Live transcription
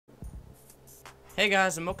Hey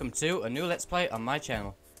guys, and welcome to a new Let's Play on my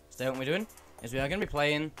channel. Today what we're doing is we are going to be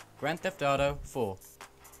playing Grand Theft Auto 4.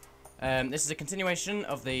 This is a continuation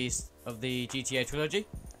of the GTA trilogy,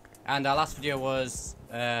 and our last video was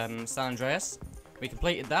San Andreas. We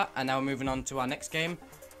completed that, and now we're moving on to our next game,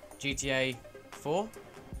 GTA 4.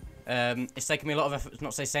 It's taken me a lot of effort to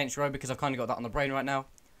not say Saints Row because I've kind of got that on the brain right now.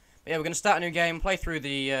 But yeah, we're going to start a new game, play through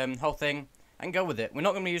the whole thing, and go with it. We're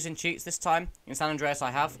not going to be using cheats this time. In San Andreas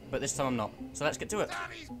I have, but this time I'm not. So let's get to it.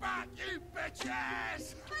 Daddy's back, you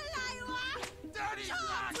bitches! Daddy's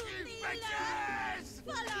back, you bitches!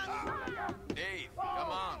 Dave,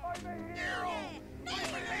 come on.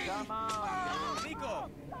 Come on.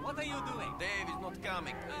 Nico, what are you doing? Dave is not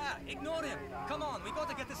coming. Ah, ignore him. Come on, we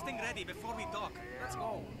gotta get this thing ready before we dock. Let's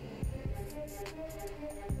go.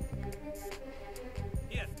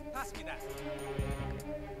 Here, pass me that.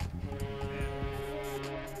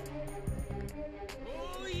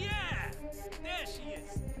 Oh yeah! There she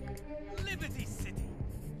is. Liberty City.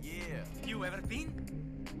 Yeah. You ever been?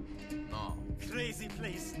 No. Crazy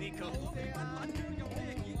place, Nico.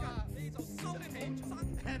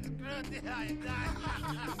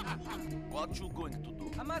 What you going to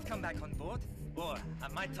do? I might come back on board, or I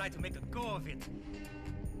might try to make a go of it.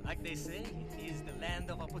 Like they say, it is the land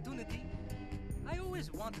of opportunity. I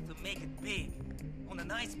always wanted to make it big. Own a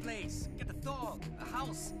nice place, get a dog, a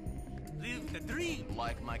house, live the dream.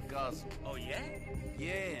 Like my cousin. Oh yeah?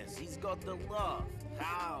 Yes, he's got the lot.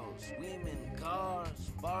 House, women,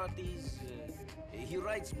 cars, parties. He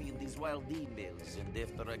writes me in these wild emails, and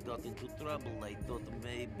after I got into trouble, I thought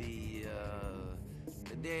maybe,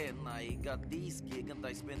 then I got this gig, and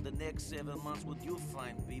I spent the next 7 months with you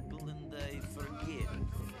fine people, and I forget.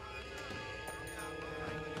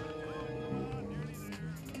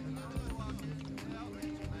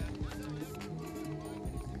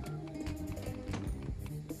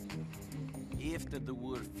 After the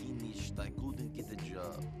war finished, I couldn't get a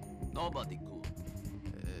job. Nobody could.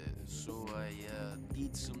 So I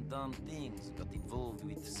did some dumb things, got involved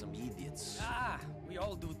with some idiots. Ah, we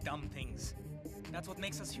all do dumb things. That's what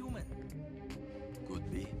makes us human. Could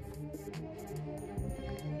be.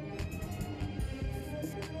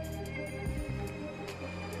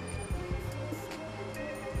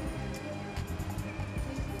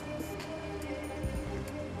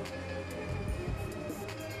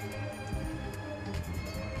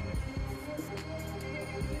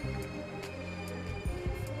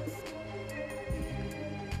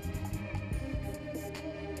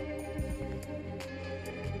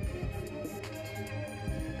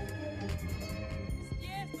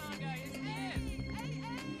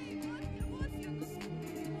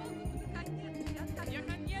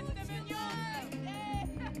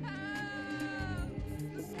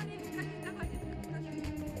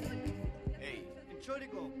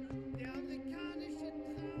 Entschuldigung, der amerikanische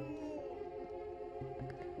Traum.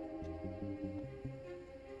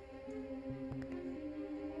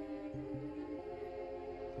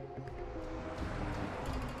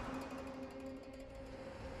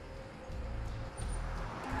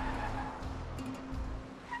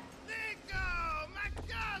 Nico, my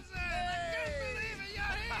cousin! I can't believe it,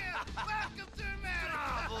 you're here! Welcome to America!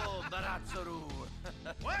 Bravo, Barazzaru!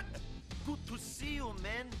 What? Good to see you,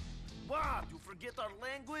 man. What? You forget our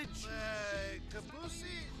language?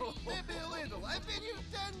 Kabusi? Maybe a little. I've been here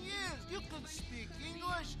 10 years. You can speak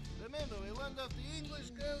English. Remember, we learned off the English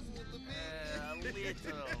girls with the A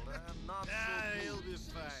little. Not so good. He'll be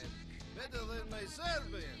fine. Better than my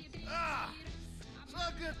Serbian. Ah! So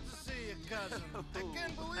good to see you, cousin. I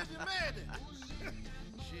can't believe you made it.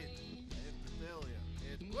 Shit, I have to tell you.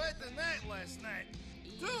 It's quite a night last night.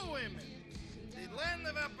 2 women. The land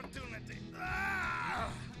of opportunity.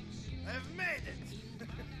 Ah! I've made it!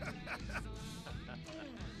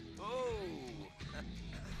 Oh!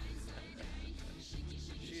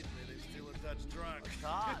 Shit, man, I'm still a touch drunk.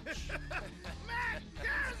 Touch? My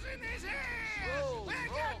cousin is here! Whoa, We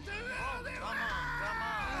whoa, got to know the come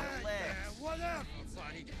on, relax. Whatever,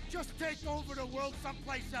 buddy. Just take over the world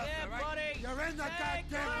someplace else, Yeah, all right? buddy. You're in the goddamn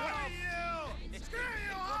Screw way. you! Screw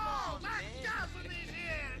you all! on, My man. cousin is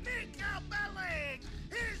here! Nico Bellic!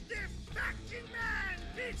 He's the fucking man,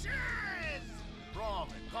 bitches!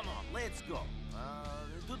 Roman, come on, let's go.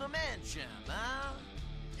 To the mansion, huh?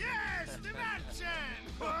 Yes, the mansion!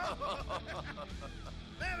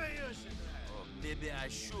 Maybe you should drive. Oh, maybe I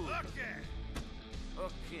should. Okay.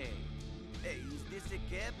 Okay. Hey, is this a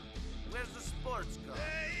cab? Where's the sports car?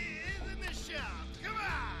 He's in the shop. Come on!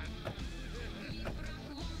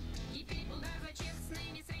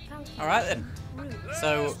 Alright then.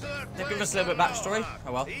 So, they've given us a little bit of backstory.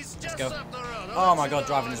 Oh well, let's go. Oh my god,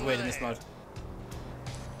 driving is weird in this mode.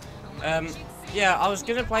 Yeah, I was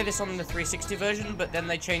gonna play this on the 360 version, but then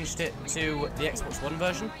they changed it to the Xbox One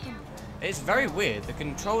version. It's very weird. The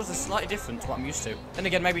controls are slightly different to what I'm used to. Then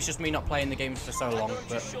again, maybe it's just me not playing the games for so long,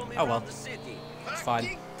 but oh well. It's fine.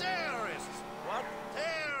 Fucking terrorists! What?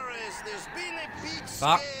 Terrorists! There's been a big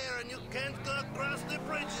Fuck. scare and you can't go across the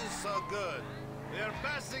bridges so good. We are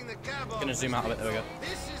passing the cab. Gonna zoom out a bit, there we go.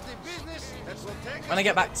 This is the business that will take When I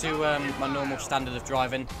get back to my normal standard of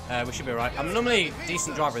driving, we should be alright. I'm normally a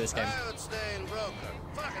decent driver in this game. I would stay in Broker.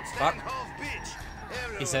 Fucking stay Fuck. in Hove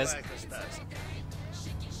Beach. He says. Like us does.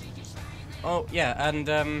 Oh, yeah,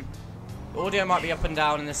 and audio might be up and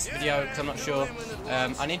down in this video, because I'm not sure.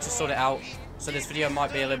 I need to sort it out, so this video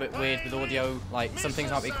might be a little bit weird with audio, like some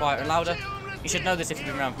things might be quieter and louder. You should know this if you've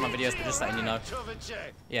been around for my videos, but just letting you know.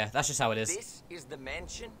 Yeah, that's just how it is. This is the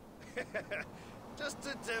mansion? Just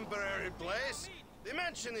a temporary place. The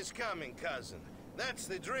mansion is coming, cousin. That's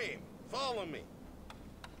the dream. Follow me.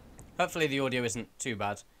 Hopefully the audio isn't too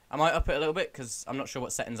bad. I might up it a little bit, because I'm not sure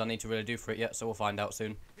what settings I need to really do for it yet, so we'll find out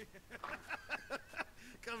soon.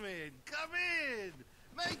 Come in, come in.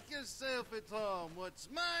 Make yourself at home. What's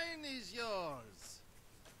mine is yours.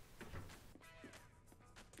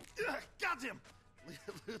 Got him!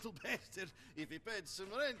 Little bastard. If he paid some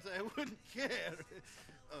rent, I wouldn't care.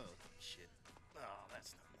 Oh, shit. Oh,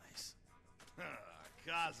 that's not nice.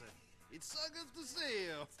 Cousin, it's so good to see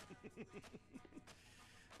you.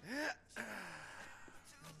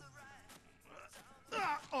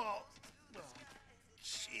 Oh,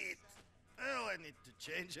 shit. Well, I need to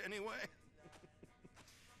change anyway.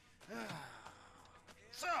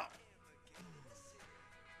 So,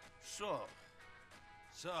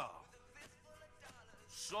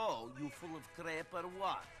 you full of crap or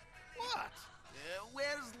what? What?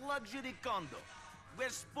 Where's luxury condo?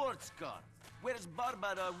 Where's sports car? Where's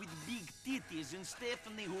Barbara with big titties and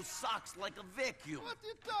Stephanie who sucks like a vacuum? What are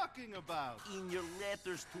you talking about? In your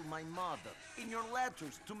letters to my mother, in your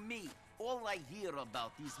letters to me, all I hear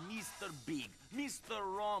about is Mr. Big, Mr.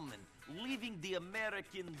 Roman, living the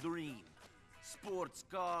American dream. Sports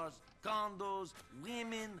cars, condos,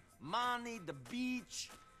 women, money, the beach,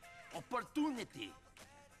 opportunity.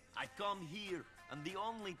 I come here, and the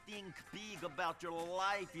only thing big about your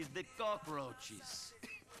life is the cockroaches.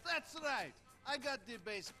 That's right. I got the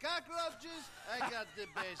best cockroaches. I got the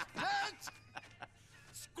best pets.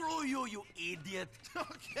 Screw you, you idiot.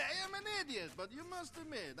 Okay, I'm an idiot, but you must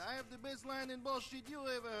admit, I have the best line in bullshit you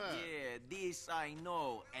ever heard. Yeah, this I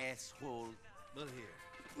know, asshole. But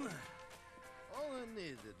here, all I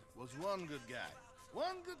needed was one good guy.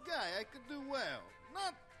 One good guy I could do well.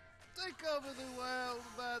 Not take over the world,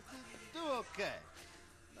 but do okay.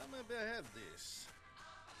 Now maybe I have this.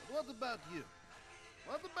 But what about you?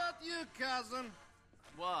 What about you, cousin?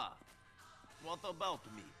 What? What about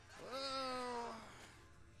me? Well,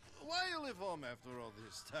 why you leave home after all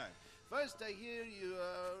this time? First I hear you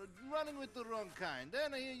running with the wrong kind.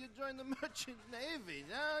 Then I hear you join the merchant navy.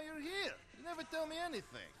 Now you're here. You never tell me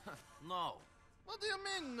anything. No. What do you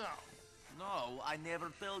mean, no? No, I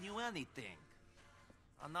never tell you anything.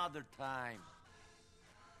 Another time.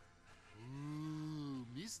 Ooh,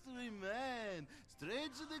 mystery man.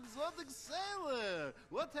 Strange and exotic sailor.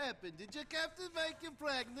 What happened? Did your captain make you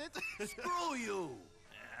pregnant? Screw you!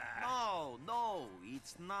 No,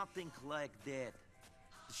 it's nothing like that.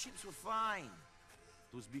 The ships were fine.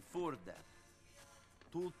 It was before that.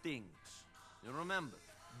 Two things. You remember,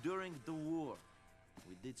 during the war,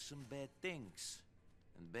 we did some bad things.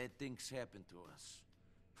 And bad things happened to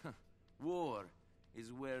us. War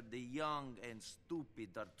is where the young and stupid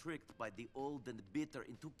are tricked by the old and bitter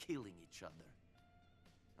into killing each other.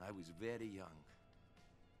 I was very young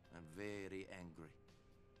and very angry.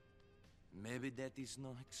 Maybe that is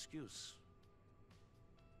no excuse.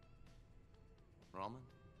 Roman?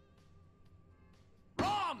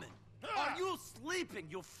 Roman! Are you sleeping,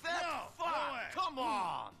 you fat No, fuck? no way. Come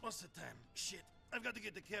on! What's the time? Shit, I've got to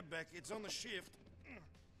get the cab back. It's on the shift.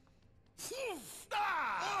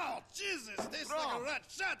 Oh, Jesus! Tastes like a Wrong. rat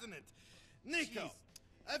shot in it. Nico, Jeez.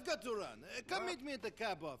 I've got to run. Come What? meet me at the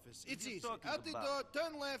cab office. It's you easy. talking Out the about? door,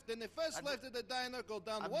 turn left, then the first I left at the diner, go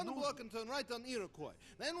down I one knew block you. and turn right on Iroquois.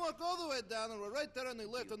 Then walk all the way down and we're right there on the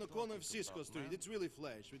left on the corner of Cisco Street. It's really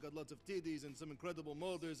flash. We got lots of titties and some incredible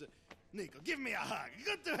molders. Nico, give me a hug.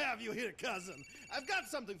 Good to have you here, cousin. I've got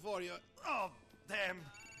something for you. Oh, damn.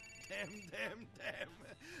 Damn.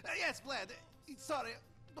 Yes, Vlad. Sorry.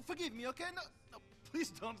 Forgive me, okay? No, please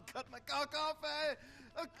don't cut my cock off.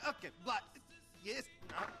 Okay, Vlad. Yes.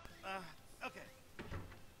 Okay.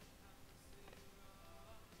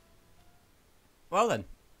 Well then,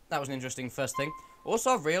 that was an interesting first thing.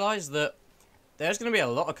 Also, I've realised that there's going to be a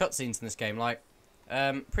lot of cutscenes in this game. Like,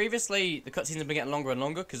 Previously, the cutscenes have been getting longer and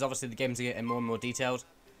longer because obviously the games are getting more and more detailed.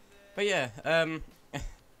 But yeah,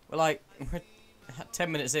 we're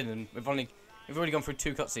 10 minutes in and we've already gone through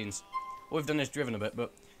 2 cutscenes. All we've done is driven a bit,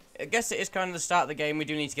 but I guess it is kind of the start of the game. We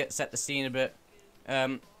do need to set the scene a bit.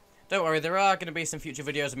 Don't worry, there are going to be some future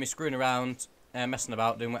videos of me screwing around, messing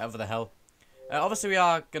about, doing whatever the hell. Obviously, we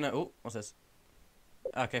are gonna. Oh, what's this?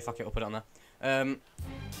 Okay, fuck it, we'll put it on there.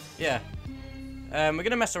 Yeah. We're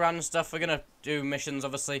gonna mess around and stuff. We're gonna do missions,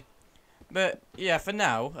 obviously. But yeah, for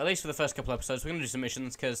now, at least for the first couple episodes, we're gonna do some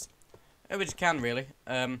missions because we just can really.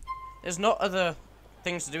 There's not other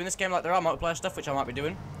things to do in this game. Like there are multiplayer stuff, which I might be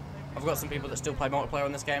doing. I've got some people that still play multiplayer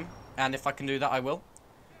in this game, and if I can do that, I will.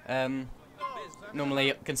 Normally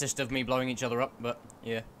it consists of me blowing each other up, but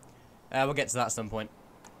yeah. We'll get to that at some point.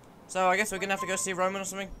 So I guess we're gonna have to go see Roman or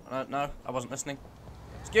something. No, I wasn't listening.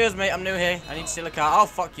 Excuse me, I'm new here. I need to steal a car. Oh,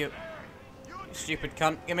 fuck you. You stupid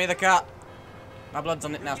cunt. Give me the car. My blood's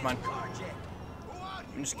on it, now it's mine.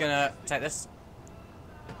 I'm just gonna take this.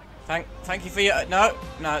 Thank you for your... No,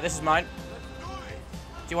 this is mine.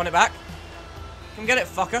 Do you want it back? Come get it,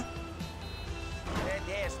 fucker.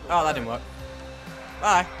 Oh, that didn't work.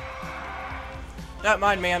 Bye. Don't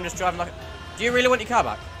mind me, I'm just driving like a... Do you really want your car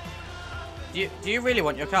back? Do you really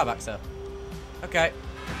want your car back, sir? Okay.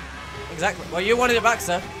 Exactly. Well, you wanted it back,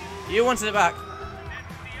 sir. You wanted it back.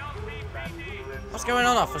 What's going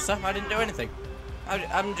on, officer? I didn't do anything.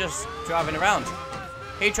 I'm just driving around.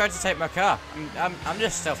 He tried to take my car. I'm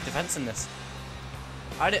just self-defense in this.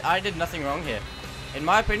 I did nothing wrong here. In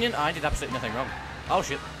my opinion, I did absolutely nothing wrong. Oh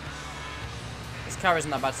shit. This car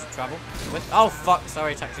isn't that bad to travel with. Oh fuck,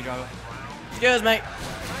 sorry taxi driver. Excuse me.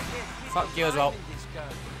 Fuck you as well.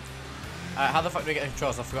 How the fuck do we get the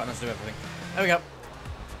controls? I've forgotten how to do everything. There we go.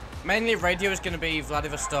 Mainly radio is going to be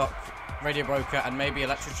Vladivostok, Radio Broker, and maybe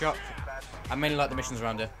Electric Shock. I mainly like the missions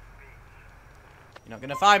around here. You're not going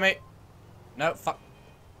to find me. No, fuck.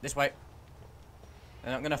 This way.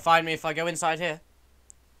 They're not going to find me if I go inside here.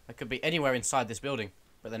 I could be anywhere inside this building,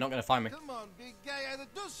 but they're not going to find me. Come on, big guy, either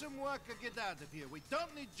do some work or get out of here. We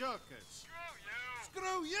don't need jokers.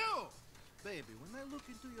 Screw you! Baby, when I look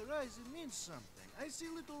into your eyes, it means something. I see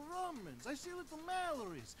little Romans, I see little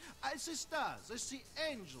Mallorys, I see stars, I see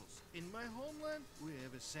angels. In my homeland, we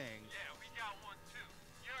have a saying. Yeah, we got one too.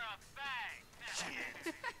 You're a fag.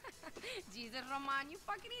 Jesus, Roman, you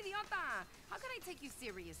fucking idiota. How can I take you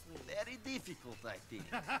seriously? Very difficult, I think.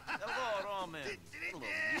 Hello, Roman. Hello,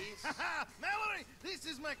 miss. Mallory, this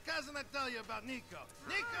is my cousin I tell you about, Nico.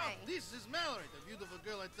 Nico, Hi. this is Mallory, the beautiful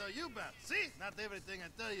girl I tell you about. See? Not everything I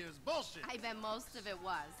tell you is bullshit. I bet most of it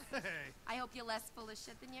was. Hey. I hope you're less full of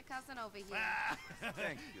shit than your cousin over here.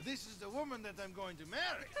 Thank you. This is the woman that I'm going to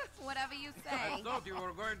marry. Whatever you I say. thought you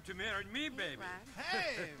were going to marry me, baby. Right.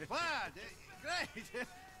 Hey, Vlad, great.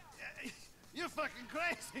 You're fucking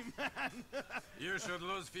crazy, man. You should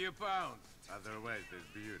lose a few pounds. Otherwise, this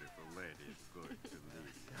beautiful lady is going to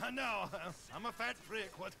lose you. I know. I'm a fat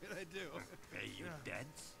prick. What did I do? Hey, you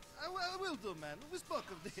dance? I will do, man. We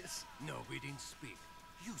spoke of this. No, we didn't speak.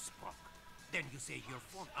 You spoke. Then you say your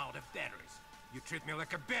phone out of batteries. You treat me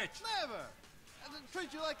like a bitch. Never. I didn't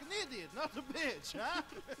treat you like an idiot, not a bitch, huh?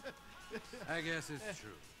 I guess it's true.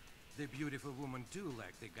 The beautiful woman do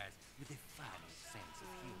like the guys with a funny sense of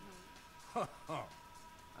humor. Ho ho.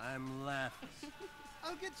 I'm laughing.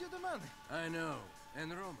 I'll get you the money. I know. And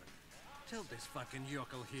Roman, tell this fucking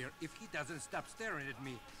yokel here if he doesn't stop staring at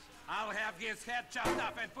me, I'll have his head chopped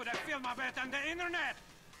off and put a film of it on the internet.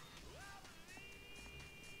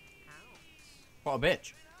 What a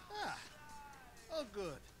bitch. Ah. Oh,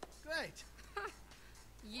 good. Great.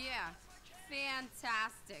 Yeah,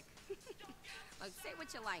 fantastic. Look, say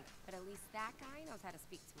what you like, but at least that guy knows how to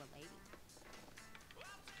speak to a lady.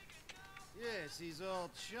 Yes, he's all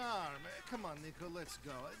charm. Come on, Nico, let's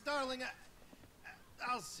go. Darling,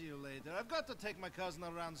 I'll see you later. I've got to take my cousin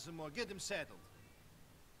around some more. Get him settled.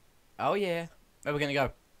 Oh yeah. Where are we going to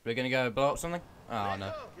go? We're going to go blow up something? Oh no.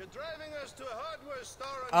 Nico, you're driving us to a hardware store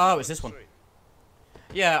on Oh, Union it's this one. Street.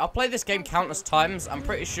 Yeah, I've played this game countless times. I'm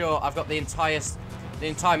pretty sure I've got the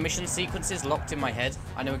entire mission sequences locked in my head.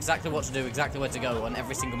 I know exactly what to do, exactly where to go on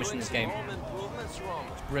every single mission in this game. Home improvements,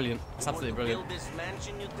 Roman. It's brilliant. It's absolutely brilliant. Build this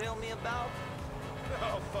mansion you tell me about?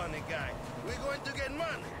 Oh, funny guy. We're going to get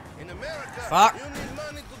money. In America, Fuck. you need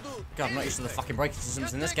money to do God, I'm not used to the anything. fucking braking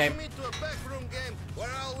systems in this You're game. taking me to a backroom game where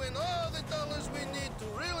I'll win all the dollars we need to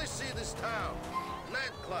really see this town.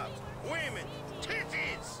 Nightclubs, women,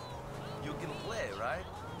 titties. You can play, right?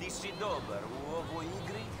 Ti dobar u ovoj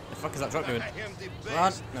igri? The fuck is that truck doing? I am the Run.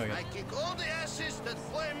 best. There we go. I kick all the asses that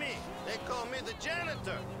play me. They call me the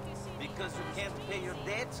janitor. Because you can't pay your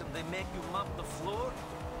debts and they make you mop the floor?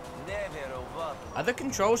 Never what? Are the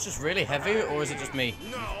controls just really heavy, or is it just me?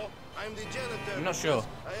 No, I'm the janitor. I'm not sure.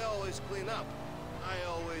 I always clean up. I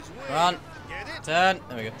always win. Come on. Get it? Turn.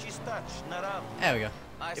 There we go. Just touch, not up. There we go.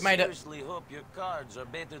 I You made it. seriously hope your cards are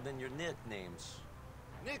better than your nicknames.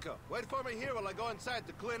 Nico, wait for me here while I go inside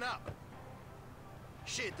to clean up.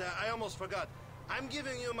 Shit, I almost forgot. I'm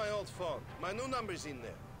giving you my old phone. My new number's in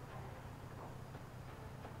there.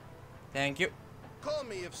 Thank you. Call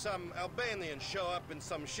me if some Albanians show up in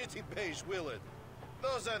some shitty beige Willard.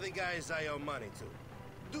 Those are the guys I owe money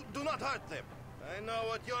to. Do not hurt them. I know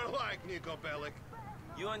what you're like, Nico Bellic.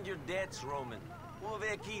 You and your debts, Roman. Ove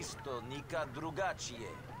quisto, nika drugačije.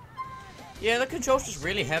 Yeah, the controls just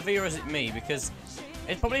really heavy, or is it me? Because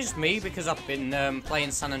it's probably just me because I've been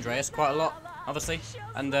playing San Andreas quite a lot, obviously,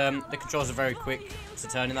 and the controls are very quick to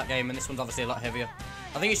turn in that game, and this one's obviously a lot heavier.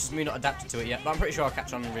 I think it's just me not adapted to it yet, but I'm pretty sure I'll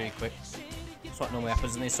catch on really quick. That's what normally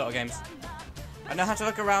happens in these sort of games. I know how to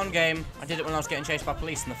look around game. I did it when I was getting chased by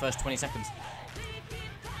police in the first 20 seconds.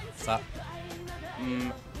 What's that?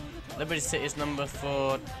 Liberty City's number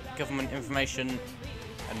for government information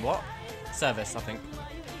and what? Service, I think.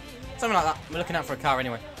 Something like that. We're looking out for a car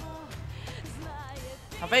anyway.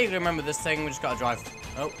 I vaguely remember this thing. We just gotta drive.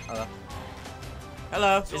 Oh, hello.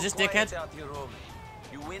 Hello, So is this quiet dickhead? out here, Roman.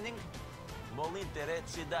 You winning?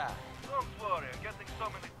 M'interessa da. Don't worry, I'm getting so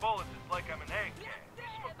many bullets, it's like I'm in egg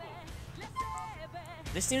game.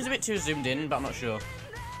 This seems a bit too zoomed in, but I'm not sure.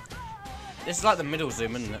 This is like the middle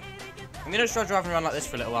zoom, isn't it? I'm gonna try driving around like this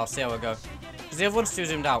for a little while, see how I go. Because the other one's too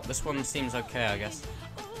zoomed out. This one seems okay, I guess.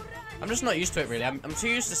 I'm just not used to it, really. I'm too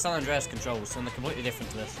used to San Andreas controls, and they're completely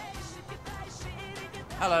different to this.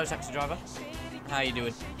 Hello, taxi driver. How you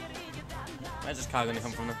doing? Where's this car gonna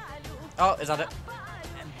come from then? Oh, is that it?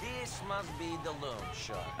 And this must be the loan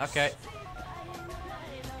shark. Okay.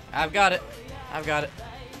 I've got it. I've got it.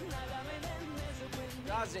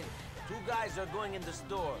 Cousin, two guys are going in the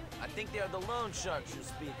store. I think they are the loan sharks you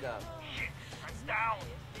speak of. Shit, I'm down.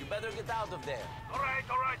 You better get out of there. Alright,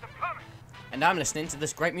 I'm coming. And I'm listening to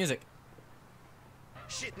this great music.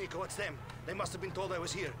 Shit, Nico, it's them. They must have been told I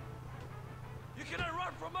was here. You cannot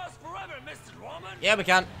run from us forever, Mr. Roman. Yeah, we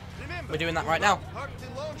can. Remember, We're doing that right now. hurt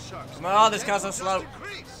the loan sharks. Oh, this car's so Just slow.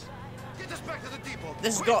 increase. Get us back to the depot.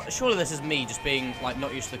 This has got. Surely this is me just being like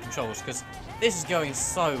not used to the controls, because this is going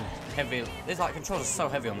so heavy. This like controls are so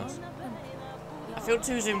heavy on this. I feel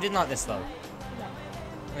too zoomed in like this though.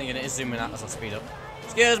 I think it is zooming out as I speed up.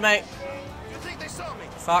 Excuse me. You think they saw me?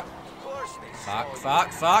 Fuck. Of course they Fuck. saw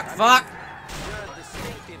Fuck. Fuck. Fuck. you. You're a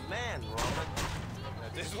distinctive man,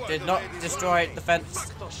 Roman. This is what Did the not ladies destroy want. the fence.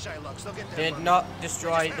 Fuck those Shylocks, they'll get their Did money. not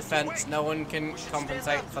destroy the fence. No one can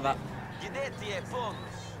compensate for that. Gideti e bonus.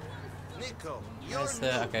 Nico, you're Yes, new.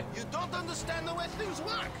 okay. You don't understand the way things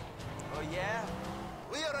work. Oh yeah?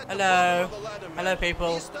 We are at the Hello. bottom of the ladder, man. Hello,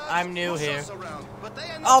 people. These thugs I'm new push here. us around, but they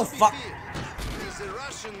are Oh, not to be fuck. feared. These are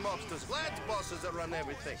Russian mobsters, glad bosses that run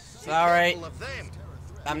everything. Be Sorry. careful of them.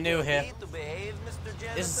 I'm new here. Need to behave, Mr.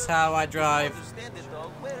 Janitor. This is how I drive. Understand it,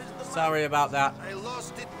 though. Where is the money? Sorry about that. I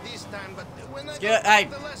lost it this time, but when I Excuse- go back, hey,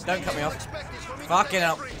 the last don't thing cut me you'll off. expect is for me to Fucking take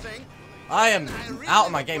hell. everything. I am really out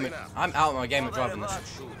of my love game. going out. I'm out of my game at driving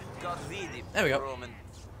this. There we go. Roman.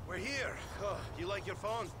 We're here. Oh, you like your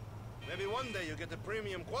phone? Maybe one day you'll get a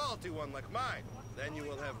premium quality one like mine. Then you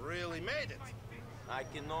will have really made it. I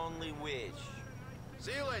can only wish.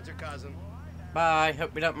 See you later, cousin. Bye.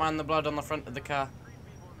 Hope we don't mind the blood on the front of the car.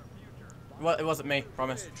 Well, it wasn't me.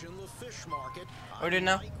 Promise. What are we doing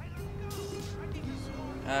now?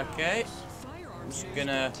 Okay. I'm just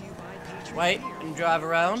gonna wait and drive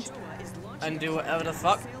around and do whatever the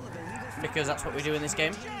fuck, because that's what we do in this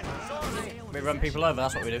game. We run people over.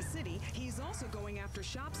 That's what we do.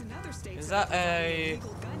 Is that a?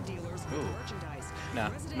 Ooh. Nah,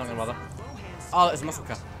 not gonna bother. Oh, it's a muscle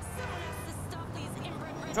car.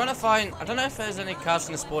 I'm trying to find. I don't know if there's any cars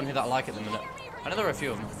in the spawn here that I like at the minute. I know there are a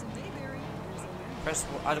few of them. Press.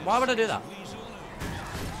 Why would I do that?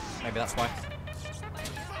 Maybe that's why.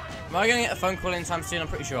 Am I gonna get a phone call anytime soon? I'm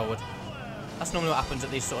pretty sure I would. That's normally what happens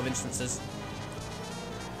at these sort of instances.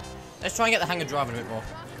 Let's try and get the hang of driving a bit more.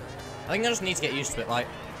 I think I just need to get used to it. Like,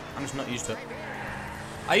 I'm just not used to it.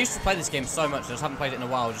 I used to play this game so much, I just haven't played it in a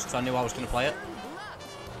while, just because I knew I was going to play it.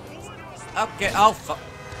 Okay, oh fuck.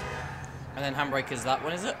 And then handbrake is that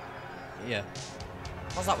one, is it? Yeah.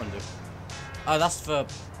 What's that one do? Oh, that's for...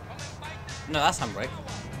 No, that's handbrake.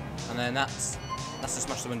 And then that's to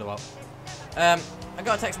smash the window out. I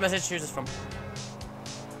got a text message, who's this from?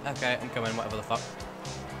 Okay, I'm coming, whatever the fuck.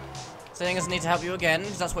 Saying I need to help you again,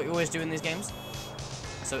 because that's what you always do in these games.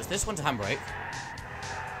 So it's this one to handbrake.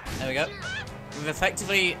 There we go. We've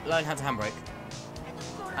effectively learned how to handbrake.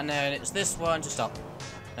 And then it's this one to stop.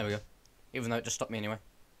 There There we go. Even though it just stopped me anyway.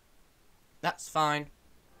 That's fine.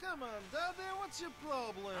 Come on, Daddy, what's your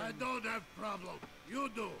problem? I don't have problem. You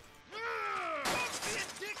do. Don't be a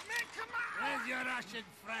dick, man, come on! Where's your Russian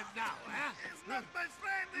friend now, huh? He's not my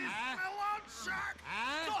friend, he's Huh? my lawn shark!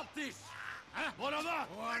 Huh? Stop this! Huh?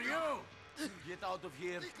 Who are you? Get out of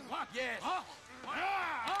here. What? Yes. Huh? My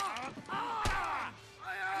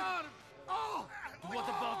arm! Oh! What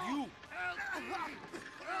about you? Help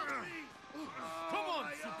me! Come on,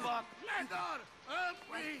 Tupac. Ledor, help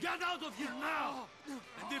me! Get out of here now.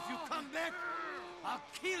 And if you come back, I'll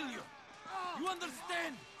kill you. You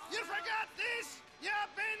understand? You forgot this? You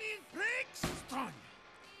Albanian pricks? Strong.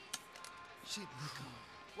 Shit, Nico.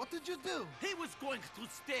 What did you do? He was going to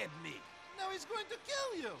stab me. Now he's going to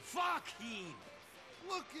kill you! Fuck him.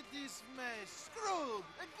 Look at this mess. Screwed!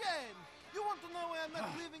 Again! You want to know why I'm not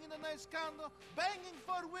living in a nice condo, banging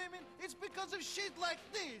for women? It's because of shit like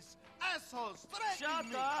this! Assholes threatening Shut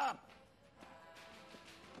me! up.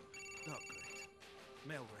 Oh, great.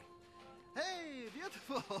 Mallory. Hey,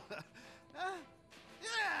 beautiful! Huh?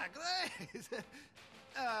 Yeah, great!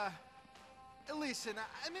 Listen,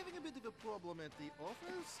 I'm having a bit of a problem at the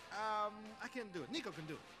office. I can do it. Nico can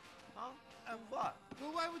do it. Huh? And what?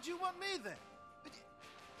 Well, why would you want me then?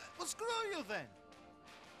 Well, screw you then.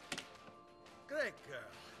 Great girl.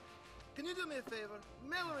 Can you do me a favor?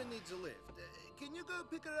 Mallory needs a lift. Can you go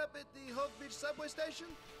pick her up at the Hove Beach subway station?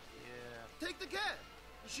 Yeah. Take the cab.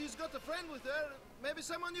 She's got a friend with her. Maybe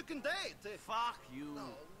someone you can date. Fuck you.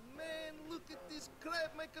 Oh, man, look at this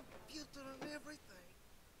crap. My computer and everything.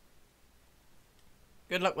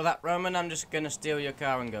 Good luck with that, Roman. I'm just gonna steal your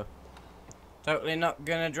car and go. Totally not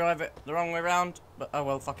gonna drive it the wrong way round, but oh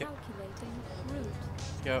well, fuck it.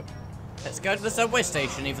 Let's go. Let's go to the subway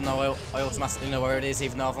station, even though I automatically know where it is,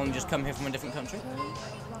 even though I've only just come here from a different country.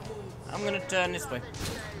 I'm gonna turn this way.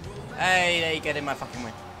 Hey, there you get in my fucking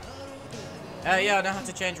way. Yeah, I know how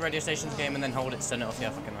to change radio stations game and then hold it to turn it off.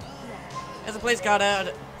 Yeah, fucking know. There's a police car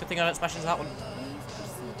there. Good thing I don't smash into that one.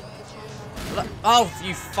 Oh,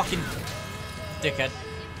 you fucking dickhead.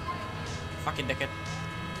 Fucking dickhead.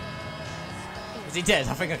 Is he dead?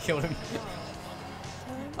 I think I killed him.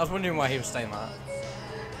 I was wondering why he was staying like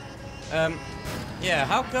that. Yeah,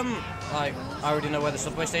 how come, like, I already know where the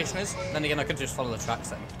subway station is? Then again, I could just follow the tracks,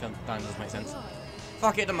 that kind of doesn't make sense.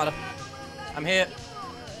 Fuck it, doesn't matter. I'm here.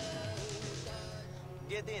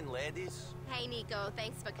 Get in, ladies. Hey, Nico,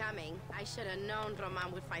 thanks for coming. I should have known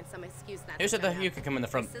Roman would find some excuse not to Who said turn that you up. could come in the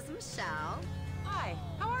front? This is Michelle. Hi,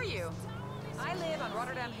 how are you? I live on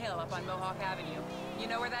Rotterdam Hill up on Mohawk Avenue. You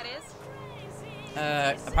know where that is?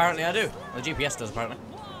 Apparently I do. The GPS does, apparently.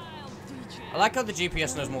 I like how the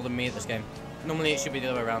GPS knows more than me at this game. Normally it should be the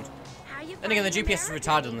other way around. How you Then again, the finding GPS is America,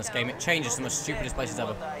 retarded in this Nico? game. It changes to the most stupidest places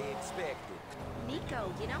ever. What I expected.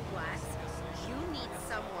 Nico, you know what? You need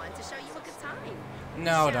someone to show you a good time.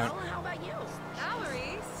 No, I Michelle, don't. how about you?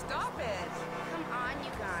 Valerie, stop it. Come on,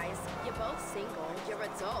 you guys. You're both single. You're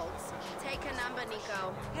adults. Take a number,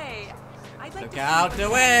 Nico. Hey, I'd like Look to out see the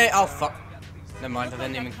what way! Oh, fuck. Never mind, I Look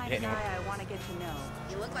didn't like even the kind hit of anyone. guy I want to get to know.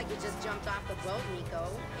 You look like you just jumped off the boat, Nico.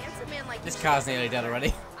 Handsome man like This you car's should nearly dead already.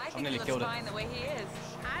 I I've think nearly he killed looks it. fine the way he is.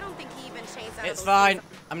 I don't think he even changed out It's of those fine. jeans.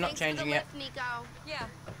 I'm not Thanks for the changing it. lift, Nico. Yeah,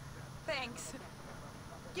 thanks.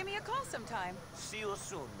 Give me a call sometime. See you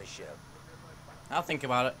soon, Michelle. I'll think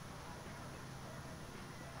about it.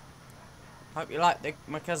 Hope you like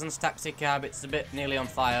my cousin's taxi cab. It's a bit nearly on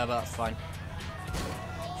fire, but that's fine.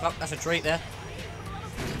 Fuck, that's a treat there.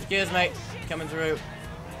 Excuse me, coming through.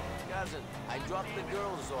 Cousin, I dropped the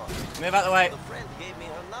girls off. Move out the way. The friend gave me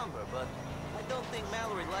her number, but I don't think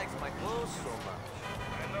Mallory likes my clothes so much.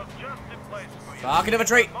 I know just the place for you. Fucking of a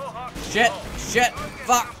treat. Mohawk Shit, shit,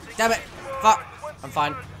 fuck, damn it, fuck. I'm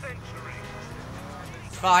fine. 21st century.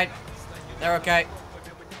 It's fine. They're okay.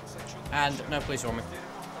 And no police are on me.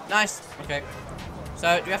 Nice. Okay.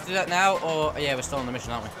 So, do we have to do that now, or yeah, we're still on the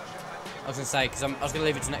mission, aren't we? I was gonna say because I was gonna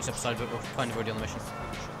leave it to next episode, but we're kind of already on the mission.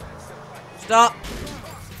 Stop.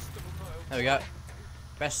 There we go.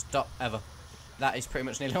 Best stop ever. That is pretty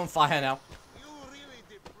much nearly on fire now.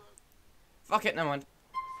 Fuck it, never mind.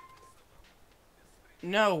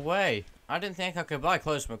 No way. I didn't think I could buy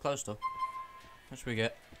clothes from a clothes store. What should we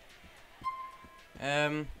get? I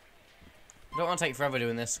don't want to take forever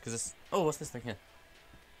doing this because it's. Oh, what's this thing here?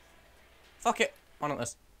 Fuck it. Why not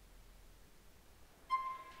this?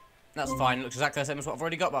 That's fine. It looks exactly the same as what I've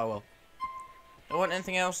already got, but I will. Don't want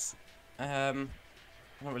anything else. I'm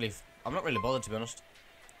not really bothered, to be honest.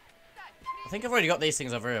 I think I've already got these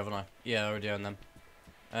things over here, haven't I? Yeah, I already own them.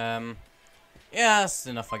 Yeah, that's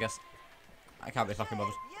enough, I guess. I can't be fucking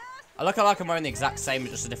bothered. I look like I'm wearing the exact same,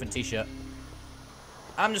 but just a different t-shirt.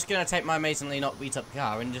 I'm just gonna take my amazingly not beat up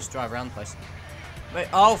car and just drive around the place. Wait,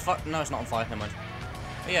 oh fuck, no, it's not on fire, never mind.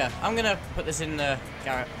 But yeah, I'm gonna put this in the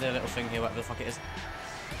little thing here, whatever the fuck it is.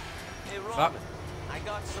 Hey, Roman, Fuck. I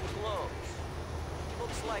got some clothes.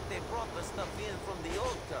 Looks like they brought the stuff in from the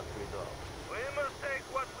old country, though. We must take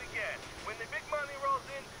what we get. When the big money rolls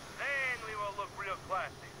in, then we will look real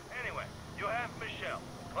classy. Anyway, you have Michelle,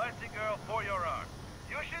 classy girl for your art.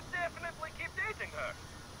 You should definitely keep dating her.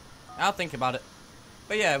 I'll think about it.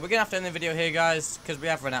 But yeah, we're gonna have to end the video here, guys, because we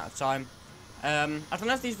have run out of time. I don't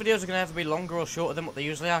know if these videos are gonna have to be longer or shorter than what they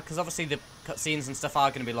usually are, because obviously the cutscenes and stuff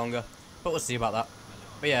are gonna be longer. But we'll see about that.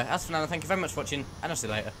 But yeah, as for now, thank you very much for watching, and I'll see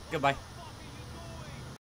you later. Goodbye.